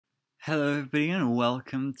Hello everybody and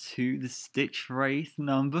welcome to the Stitchwraith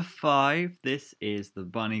number 5. This is the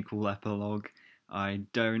Bunny Call Epilogue. I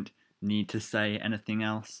don't need to say anything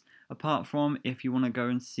else apart from if you want to go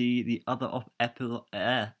and see the other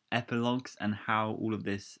epilogues and how all of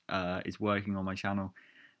this is working on my channel,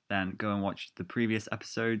 then go and watch the previous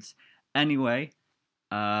episodes. Anyway,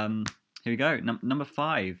 here we go, number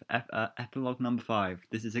 5, epilogue number 5.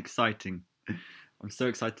 This is exciting. I'm so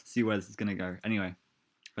excited to see where this is going to go. Anyway,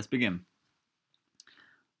 let's begin.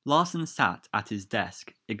 Larson sat at his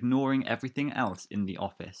desk, ignoring everything else in the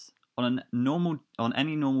office. On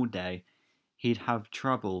any normal day, he'd have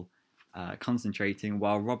trouble concentrating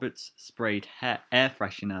while Roberts sprayed air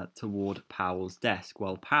freshener toward Powell's desk,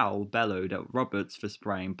 while Powell bellowed at Roberts for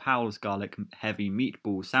spraying Powell's garlic-heavy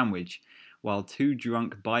meatball sandwich, while two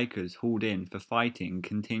drunk bikers hauled in for fighting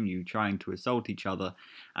continued trying to assault each other,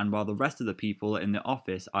 and while the rest of the people in the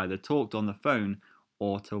office either talked on the phone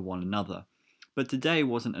or to one another. But today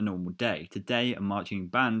wasn't a normal day. Today, a marching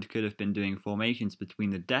band could have been doing formations between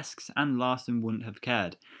the desks and Larson wouldn't have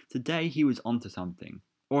cared. Today, he was onto something.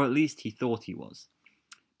 Or at least he thought he was.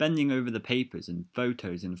 Bending over the papers and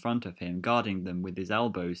photos in front of him, guarding them with his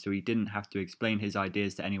elbows so he didn't have to explain his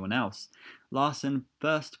ideas to anyone else, Larson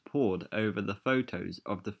first pored over the photos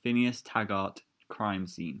of the Phineas Taggart crime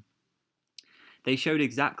scene. They showed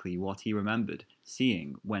exactly what he remembered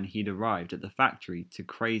seeing when he'd arrived at the factory to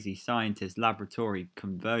crazy scientist laboratory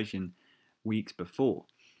conversion weeks before.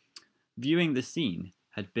 Viewing the scene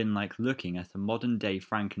had been like looking at a modern-day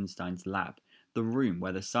Frankenstein's lab. The room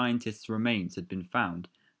where the scientist's remains had been found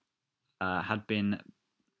had been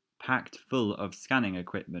packed full of scanning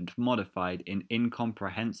equipment modified in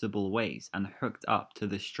incomprehensible ways and hooked up to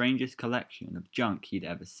the strangest collection of junk he'd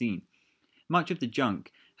ever seen. Much of the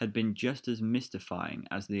junk had been just as mystifying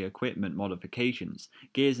as the equipment modifications,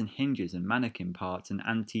 gears and hinges and mannequin parts and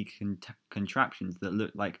antique contraptions that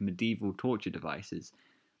looked like medieval torture devices.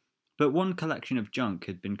 But one collection of junk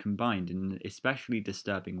had been combined in an especially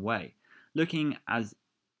disturbing way. Looking at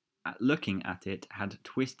it had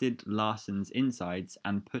twisted Larson's insides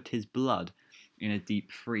and put his blood in a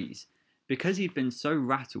deep freeze. Because he'd been so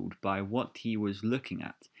rattled by what he was looking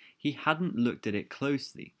at, he hadn't looked at it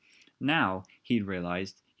closely. Now, he'd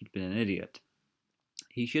realized he'd been an idiot.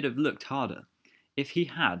 He should have looked harder. If he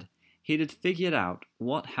had, he'd have figured out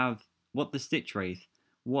what the Stitchwraith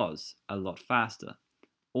was a lot faster.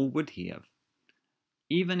 Or would he have?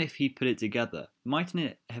 Even if he'd put it together, mightn't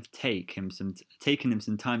it have taken him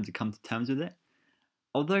some time to come to terms with it?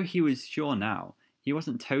 Although he was sure now, he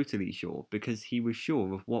wasn't totally sure because he was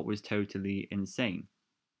sure of what was totally insane.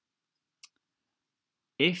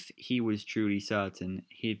 If he was truly certain,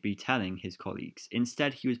 he'd be telling his colleagues.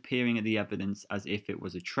 Instead, he was peering at the evidence as if it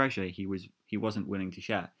was a treasure he wasn't willing to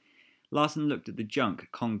share. Larson looked at the junk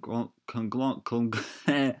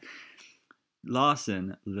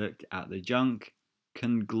Larson looked at the junk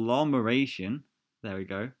conglomeration, there we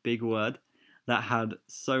go, big word, that had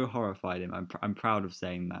so horrified him. I'm proud of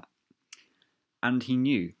saying that. And he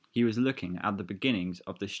knew he was looking at the beginnings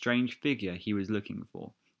of the strange figure he was looking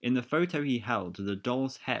for. In the photo he held, the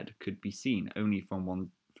doll's head could be seen only from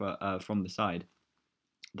the side.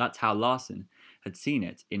 That's how Larson had seen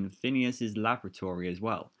it in Phineas's laboratory as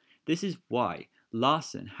well. This is why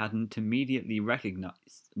Larson hadn't immediately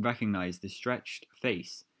recognized the stretched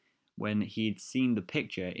face when he'd seen the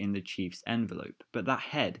picture in the chief's envelope. But that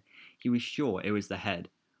head, he was sure it was the head,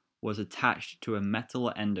 was attached to a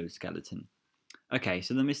metal endoskeleton. Okay,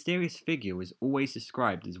 so the mysterious figure was always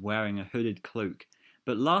described as wearing a hooded cloak,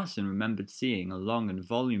 but Larson remembered seeing a long and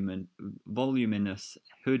voluminous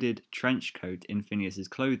hooded trench coat in Phineas's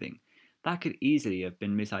clothing. That could easily have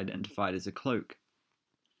been misidentified as a cloak.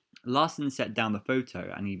 Larson set down the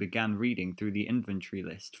photo and he began reading through the inventory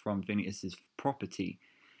list from Phineas's property.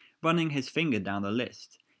 Running his finger down the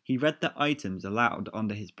list, he read the items aloud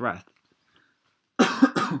under his breath.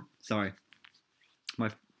 Sorry, my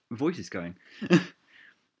voice is going.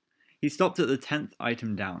 He stopped at the 10th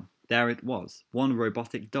item down. There it was, one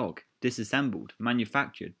robotic dog, disassembled,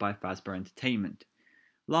 manufactured by Fazbear Entertainment.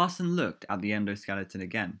 Larson looked at the endoskeleton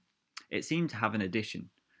again. It seemed to have an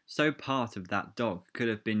addition. So part of that dog could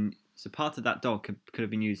have been used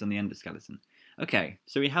on the endoskeleton. Okay,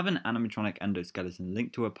 so we have an animatronic endoskeleton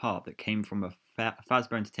linked to a part that came from a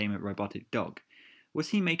Fazbear Entertainment robotic dog. Was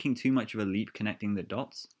he making too much of a leap connecting the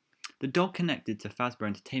dots? The dog connected to Fazbear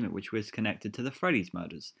Entertainment, which was connected to the Freddy's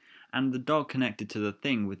murders, and the dog connected to the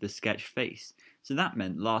thing with the sketch face, so that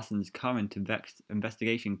meant Larson's current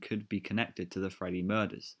investigation could be connected to the Freddy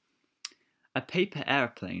murders. A paper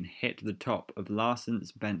airplane hit the top of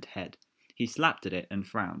Larson's bent head. He slapped at it and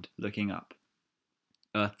frowned, looking up.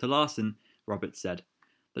 Earth to Larson, Roberts said.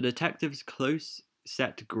 The detective's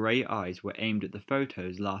close-set grey eyes were aimed at the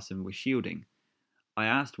photos Larson was shielding. I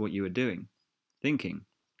asked what you were doing. Thinking.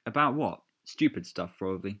 About what? Stupid stuff,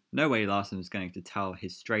 probably. No way Larson was going to tell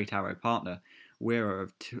his straight arrow partner, wearer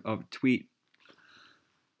of tweet.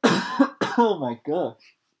 Oh my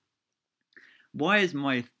gosh. Why is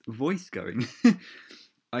my voice going?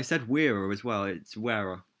 I said wearer as well. It's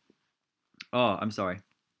wearer. Oh, I'm sorry.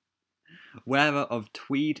 Wearer of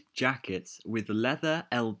tweed jackets with leather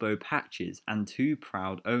elbow patches and too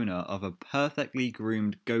proud owner of a perfectly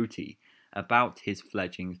groomed goatee about his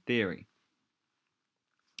fledgling theory.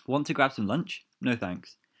 Want to grab some lunch? No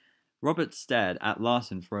thanks. Robert stared at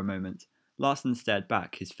Larson for a moment. Larson stared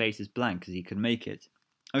back, his face as blank as he could make it.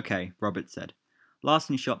 Okay, Robert said.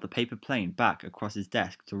 Larson shot the paper plane back across his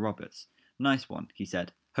desk to Roberts. Nice one, he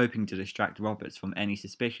said, hoping to distract Roberts from any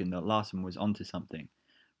suspicion that Larson was onto something.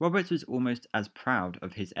 Roberts was almost as proud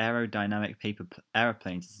of his aerodynamic paper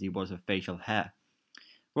aeroplanes as he was of facial hair.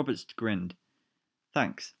 Roberts grinned.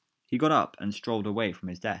 Thanks. He got up and strolled away from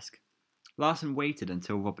his desk. Larson waited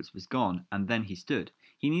until Roberts was gone, and then he stood.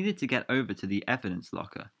 He needed to get over to the evidence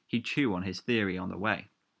locker. He'd chew on his theory on the way.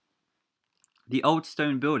 The old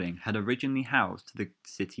stone building had originally housed the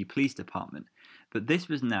city police department, but this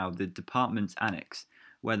was now the department's annex,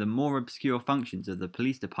 where the more obscure functions of the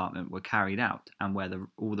police department were carried out and where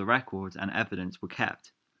all the records and evidence were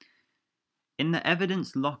kept. In the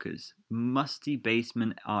evidence lockers, musty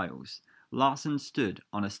basement aisles, Larson stood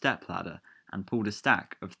on a stepladder and pulled a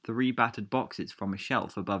stack of 3 battered boxes from a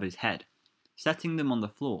shelf above his head, setting them on the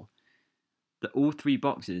floor. All 3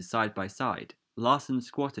 boxes side by side, Larson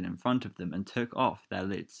squatted in front of them and took off their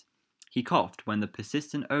lids. He coughed when the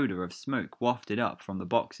persistent odour of smoke wafted up from the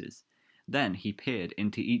boxes. Then he peered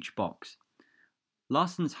into each box.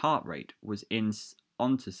 Larson's heart rate was in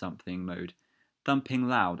onto something mode, thumping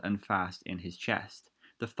loud and fast in his chest.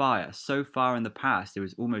 The fire, so far in the past it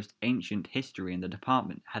was almost ancient history in the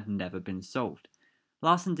department, had never been solved.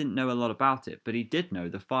 Larson didn't know a lot about it, but he did know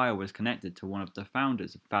the fire was connected to one of the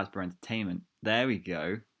founders of Fazbear Entertainment. There we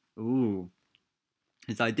go. Ooh.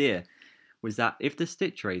 His idea was that if the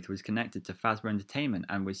Stitchwraith was connected to Fazbear Entertainment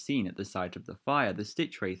and was seen at the site of the fire, the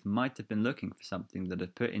Stitchwraith might have been looking for something that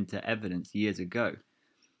had put into evidence years ago.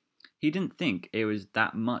 He didn't think it was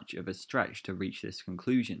that much of a stretch to reach this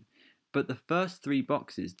conclusion, but the first 3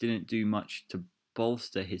 boxes didn't do much to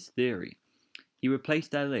bolster his theory. He replaced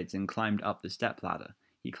their lids and climbed up the stepladder.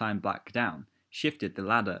 He climbed back down, shifted the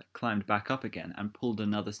ladder, climbed back up again, and pulled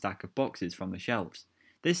another stack of boxes from the shelves.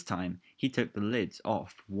 This time, he took the lids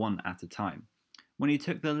off one at a time. When he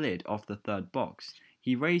took the lid off the 3rd box,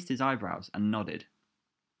 he raised his eyebrows and nodded.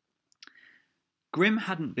 Grimm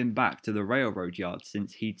hadn't been back to the railroad yard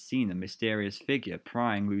since he'd seen a mysterious figure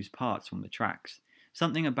prying loose parts from the tracks.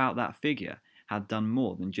 Something about that figure had done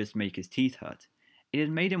more than just make his teeth hurt. It had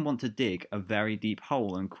made him want to dig a very deep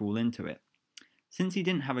hole and crawl into it. Since he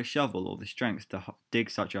didn't have a shovel or the strength to dig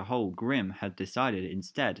such a hole, Grimm had decided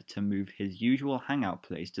instead to move his usual hangout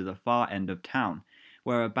place to the far end of town,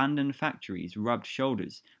 where abandoned factories rubbed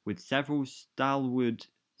shoulders with several stalwart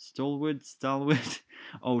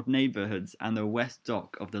old neighborhoods and the west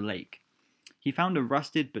dock of the lake. He found a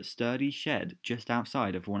rusted but sturdy shed just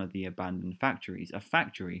outside of one of the abandoned factories, a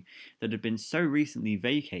factory that had been so recently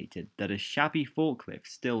vacated that a shabby forklift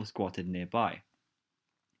still squatted nearby.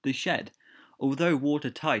 The shed, although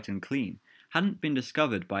watertight and clean, hadn't been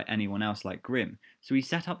discovered by anyone else like Grimm, so he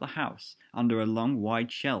set up the house under a long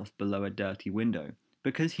wide shelf below a dirty window.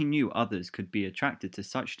 Because he knew others could be attracted to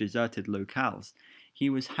such deserted locales, he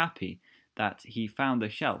was happy that he found the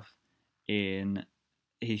shelf in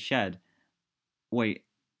his shed.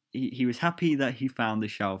 He was happy that he found the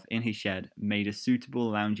shelf in his shed made a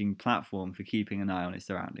suitable lounging platform for keeping an eye on his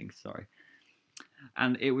surroundings.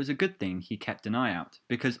 And it was a good thing he kept an eye out,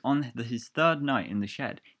 because on his 3rd night in the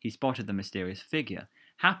shed, he spotted the mysterious figure.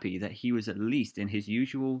 Happy that he was at least in his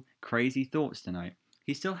usual crazy thoughts tonight,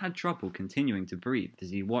 he still had trouble continuing to breathe as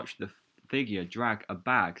he watched the figure drag a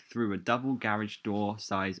bag through a double garage door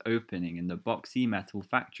size opening in the boxy metal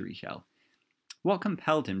factory shell. What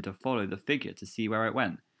compelled him to follow the figure to see where it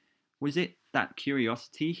went? Was it that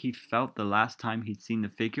curiosity he'd felt the last time he'd seen the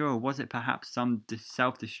figure, or was it perhaps some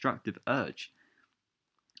self-destructive urge?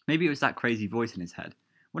 Maybe it was that crazy voice in his head.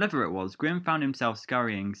 Whatever it was, Grimm found himself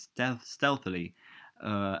scurrying stealthily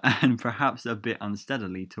and perhaps a bit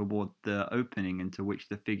unsteadily toward the opening into which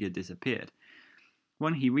the figure disappeared.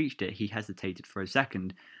 When he reached it, he hesitated for a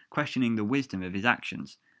second, questioning the wisdom of his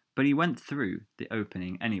actions, but he went through the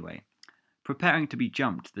opening anyway. Preparing to be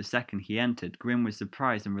jumped the second he entered, Grim was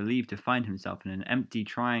surprised and relieved to find himself in an empty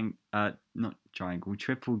triple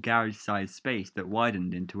garage-sized space that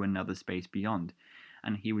widened into another space beyond.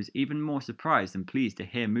 And he was even more surprised and pleased to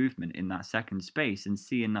hear movement in that second space and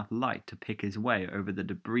see enough light to pick his way over the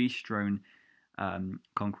debris-strewn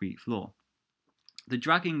concrete floor. The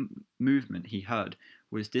dragging movement he heard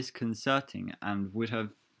was disconcerting and would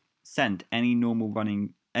have sent any normal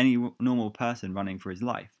person running for his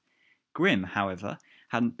life. Grim, however,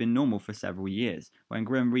 hadn't been normal for several years. When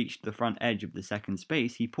Grim reached the front edge of the second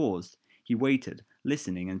space, he paused. He waited,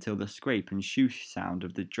 listening until the scrape and shoosh sound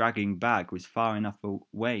of the dragging bag was far enough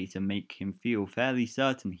away to make him feel fairly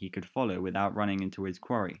certain he could follow without running into his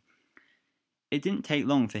quarry. It didn't take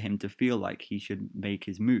long for him to feel like he should make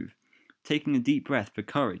his move. Taking a deep breath for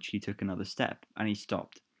courage, he took another step, and he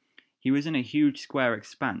stopped. He was in a huge square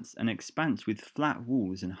expanse, an expanse with flat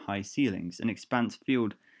walls and high ceilings, an expanse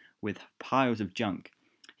filled with piles of junk.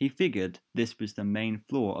 He figured this was the main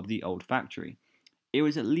floor of the old factory. It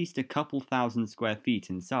was at least a couple thousand square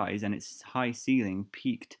feet in size, and its high ceiling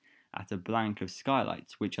peaked at a blank of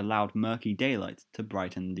skylights, which allowed murky daylight to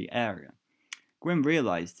brighten the area. Grim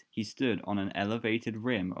realized he stood on an elevated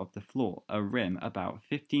rim of the floor, a rim about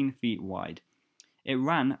 15 feet wide. It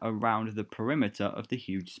ran around the perimeter of the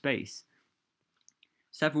huge space.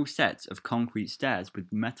 Several sets of concrete stairs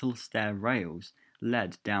with metal stair rails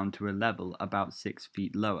led down to a level about 6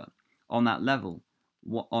 feet lower. On that level,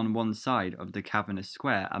 on one side of the cavernous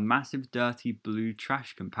square, a massive dirty blue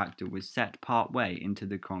trash compactor was set part way into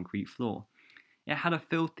the concrete floor. It had a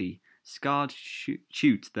filthy, scarred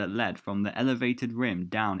chute that led from the elevated rim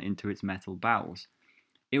down into its metal bowels.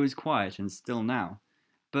 It was quiet and still now,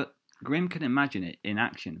 but Grim could imagine it in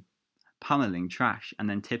action, pummeling trash and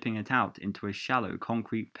then tipping it out into a shallow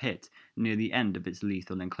concrete pit near the end of its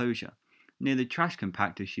lethal enclosure. Near the trash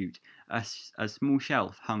compactor chute, a small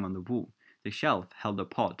shelf hung on the wall. The shelf held a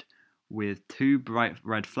pot with 2 bright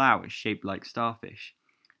red flowers shaped like starfish.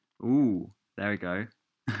 Ooh, there we go.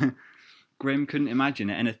 Grim couldn't imagine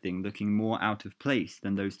anything looking more out of place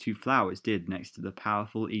than those 2 flowers did next to the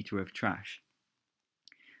powerful eater of trash.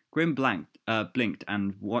 Grim blinked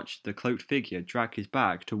and watched the cloaked figure drag his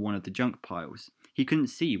bag to one of the junk piles. He couldn't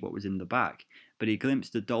see what was in the bag, but he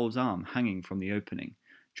glimpsed a doll's arm hanging from the opening.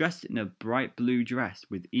 Dressed in a bright blue dress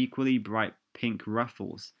with equally bright pink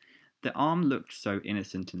ruffles, the arm looked so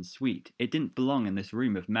innocent and sweet. It didn't belong in this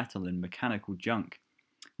room of metal and mechanical junk.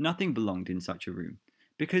 Nothing belonged in such a room,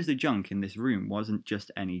 because the junk in this room wasn't just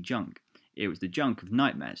any junk. It was the junk of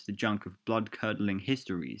nightmares, the junk of blood-curdling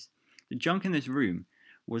histories. The junk in this room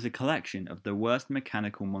was a collection of the worst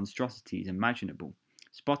mechanical monstrosities imaginable.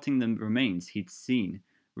 Spotting the remains he'd seen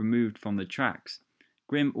removed from the tracks,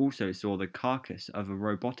 Grim also saw the carcass of a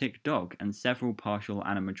robotic dog and several partial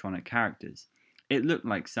animatronic characters. It looked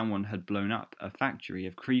like someone had blown up a factory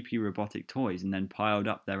of creepy robotic toys and then piled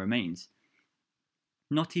up their remains.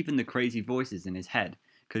 Not even the crazy voices in his head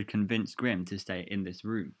could convince Grim to stay in this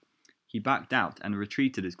room. He backed out and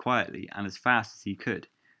retreated as quietly and as fast as he could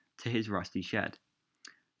to his rusty shed.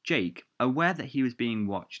 Jake, aware that he was being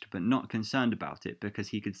watched but not concerned about it because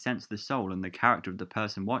he could sense the soul and the character of the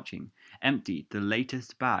person watching, emptied the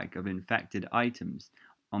latest bag of infected items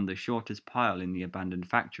on the shortest pile in the abandoned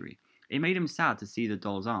factory. It made him sad to see the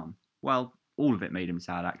doll's arm. Well, all of it made him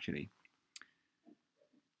sad, actually.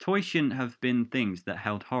 Toys shouldn't have been things that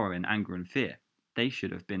held horror and anger and fear. They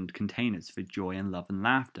should have been containers for joy and love and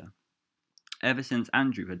laughter. Ever since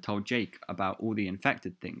Andrew had told Jake about all the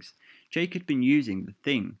infected things, Jake had been using the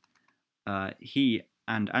thing he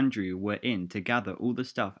and Andrew were in to gather all the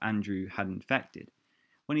stuff Andrew had infected.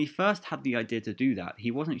 When he first had the idea to do that,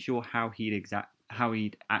 he wasn't sure how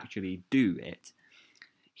he'd actually do it.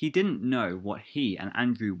 He didn't know what he and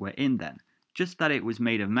Andrew were in then, just that it was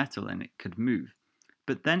made of metal and it could move.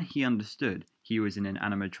 But then he understood he was in an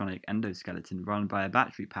animatronic endoskeleton run by a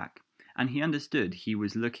battery pack, and he understood he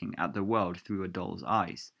was looking at the world through a doll's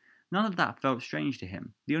eyes. None of that felt strange to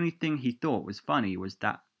him. The only thing he thought was funny was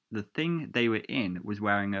that the thing they were in was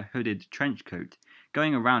wearing a hooded trench coat.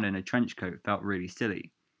 Going around in a trench coat felt really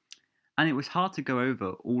silly. And it was hard to go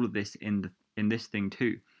over all of this in this thing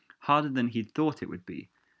too, harder than he'd thought it would be.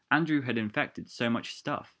 Andrew had infected so much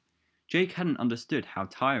stuff. Jake hadn't understood how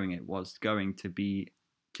tiring it was going to be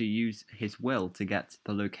to use his will to get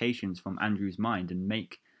the locations from Andrew's mind and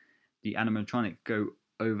make the animatronic go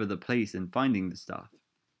over the place and finding the stuff.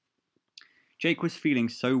 Jake was feeling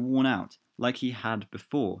so worn out, like he had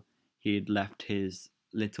before he had left his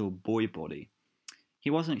little boy body. He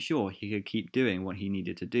wasn't sure he could keep doing what he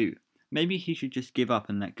needed to do. Maybe he should just give up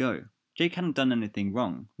and let go. Jake hadn't done anything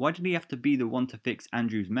wrong. Why did he have to be the one to fix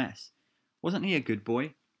Andrew's mess? Wasn't he a good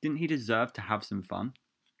boy? Didn't he deserve to have some fun?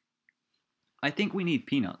 I think we need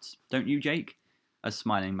peanuts, don't you, Jake? A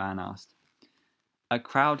smiling man asked. A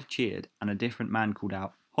crowd cheered, and a different man called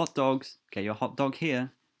out, Hot dogs! Get your hot dog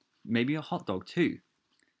here. Maybe a hot dog too?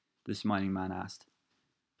 The smiling man asked.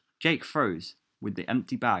 Jake froze, with the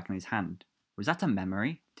empty bag in his hand. Was that a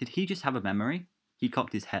memory? Did he just have a memory? He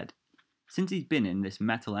cocked his head. Since he'd been in this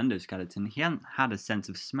metal endoskeleton, he hadn't had a sense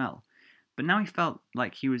of smell, but now he felt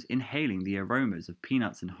like he was inhaling the aromas of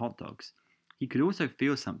peanuts and hot dogs. He could also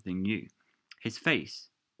feel something new. His face,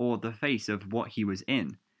 or the face of what he was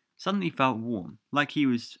in, suddenly felt warm, like he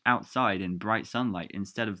was outside in bright sunlight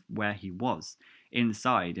instead of where he was,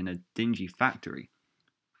 inside in a dingy factory.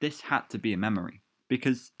 This had to be a memory,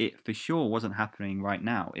 because it for sure wasn't happening right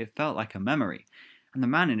now. It felt like a memory, and the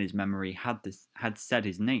man in his memory had said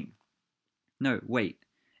his name. No, wait,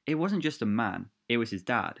 it wasn't just a man, it was his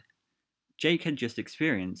dad. Jake had just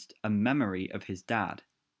experienced a memory of his dad.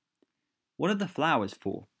 What are the flowers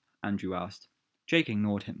for? Andrew asked. Jake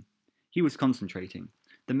ignored him. He was concentrating.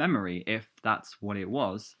 The memory, if that's what it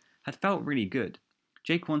was, had felt really good.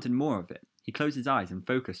 Jake wanted more of it. He closed his eyes and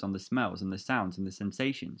focused on the smells and the sounds and the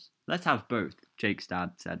sensations. Let's have both, Jake's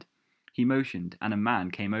dad said. He motioned, and a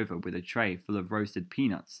man came over with a tray full of roasted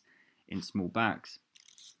peanuts in small bags.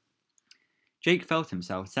 Jake felt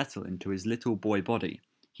himself settle into his little boy body.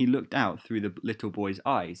 He looked out through the little boy's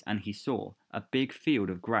eyes, and he saw a big field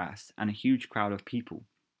of grass and a huge crowd of people.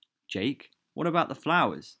 Jake, what about the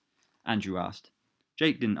flowers? Andrew asked.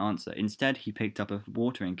 Jake didn't answer. Instead, he picked up a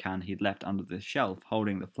watering can he'd left under the shelf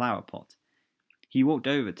holding the flower pot. He walked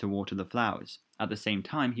over to water the flowers. At the same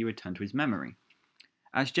time, he returned to his memory.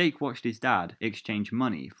 As Jake watched his dad exchange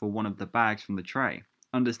money for one of the bags from the tray,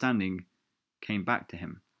 understanding came back to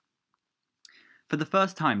him. For the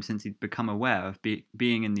first time since he'd become aware of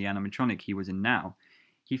being in the animatronic he was in now,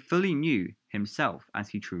 he fully knew himself as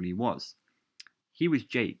he truly was. He was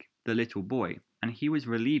Jake, the little boy, and he was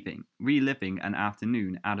reliving an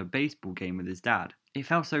afternoon at a baseball game with his dad. It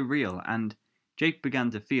felt so real, and Jake began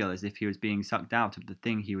to feel as if he was being sucked out of the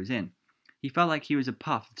thing he was in. He felt like he was a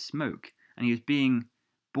puff of smoke, and he was being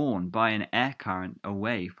borne by an air current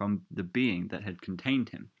away from the being that had contained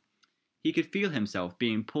him. He could feel himself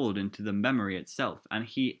being pulled into the memory itself, and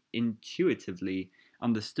he intuitively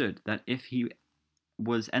understood that if he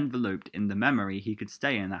was enveloped in the memory, he could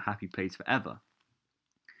stay in that happy place forever.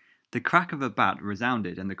 The crack of a bat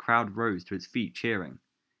resounded, and the crowd rose to its feet, cheering.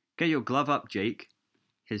 Get your glove up, Jake,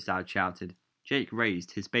 his dad shouted. Jake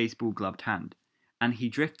raised his baseball-gloved hand, and he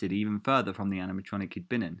drifted even further from the animatronic he'd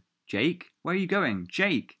been in. Jake? Where are you going?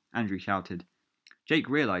 Jake! Andrew shouted. Jake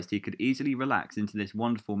realized he could easily relax into this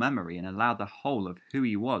wonderful memory and allow the whole of who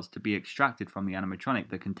he was to be extracted from the animatronic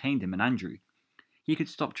that contained him and Andrew. He could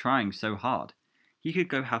stop trying so hard. He could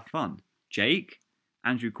go have fun. Jake?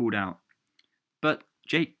 Andrew called out. But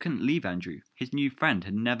Jake couldn't leave Andrew. His new friend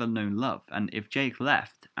had never known love, and if Jake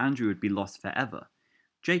left, Andrew would be lost forever.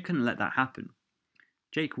 Jake couldn't let that happen.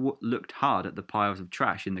 Jake looked hard at the piles of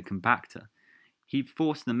trash in the compactor. He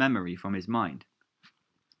forced the memory from his mind.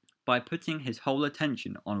 By putting his whole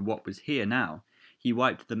attention on what was here now, he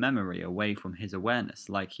wiped the memory away from his awareness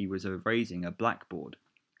like he was erasing a blackboard.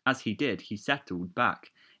 As he did, he settled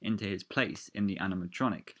back into his place in the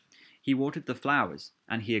animatronic. He watered the flowers,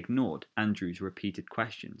 and he ignored Andrew's repeated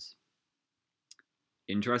questions.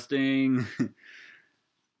 Interesting.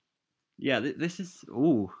 Yeah, this is...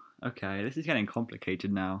 Ooh, okay, this is getting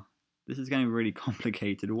complicated now. This is getting really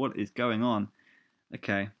complicated. What is going on?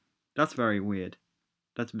 Okay, that's very weird.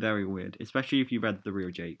 That's very weird, especially if you read The Real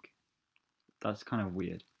Jake. That's kind of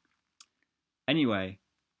weird. Anyway,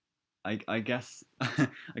 I guess I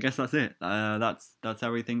guess that's it. That's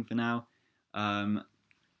everything for now.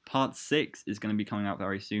 Part 6 is going to be coming out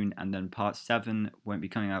very soon, and then Part 7 won't be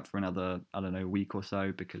coming out for another, I don't know, week or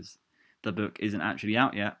so because the book isn't actually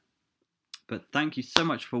out yet. But thank you so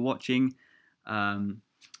much for watching.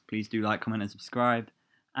 Please do like, comment, and subscribe,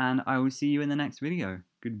 and I will see you in the next video.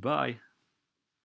 Goodbye.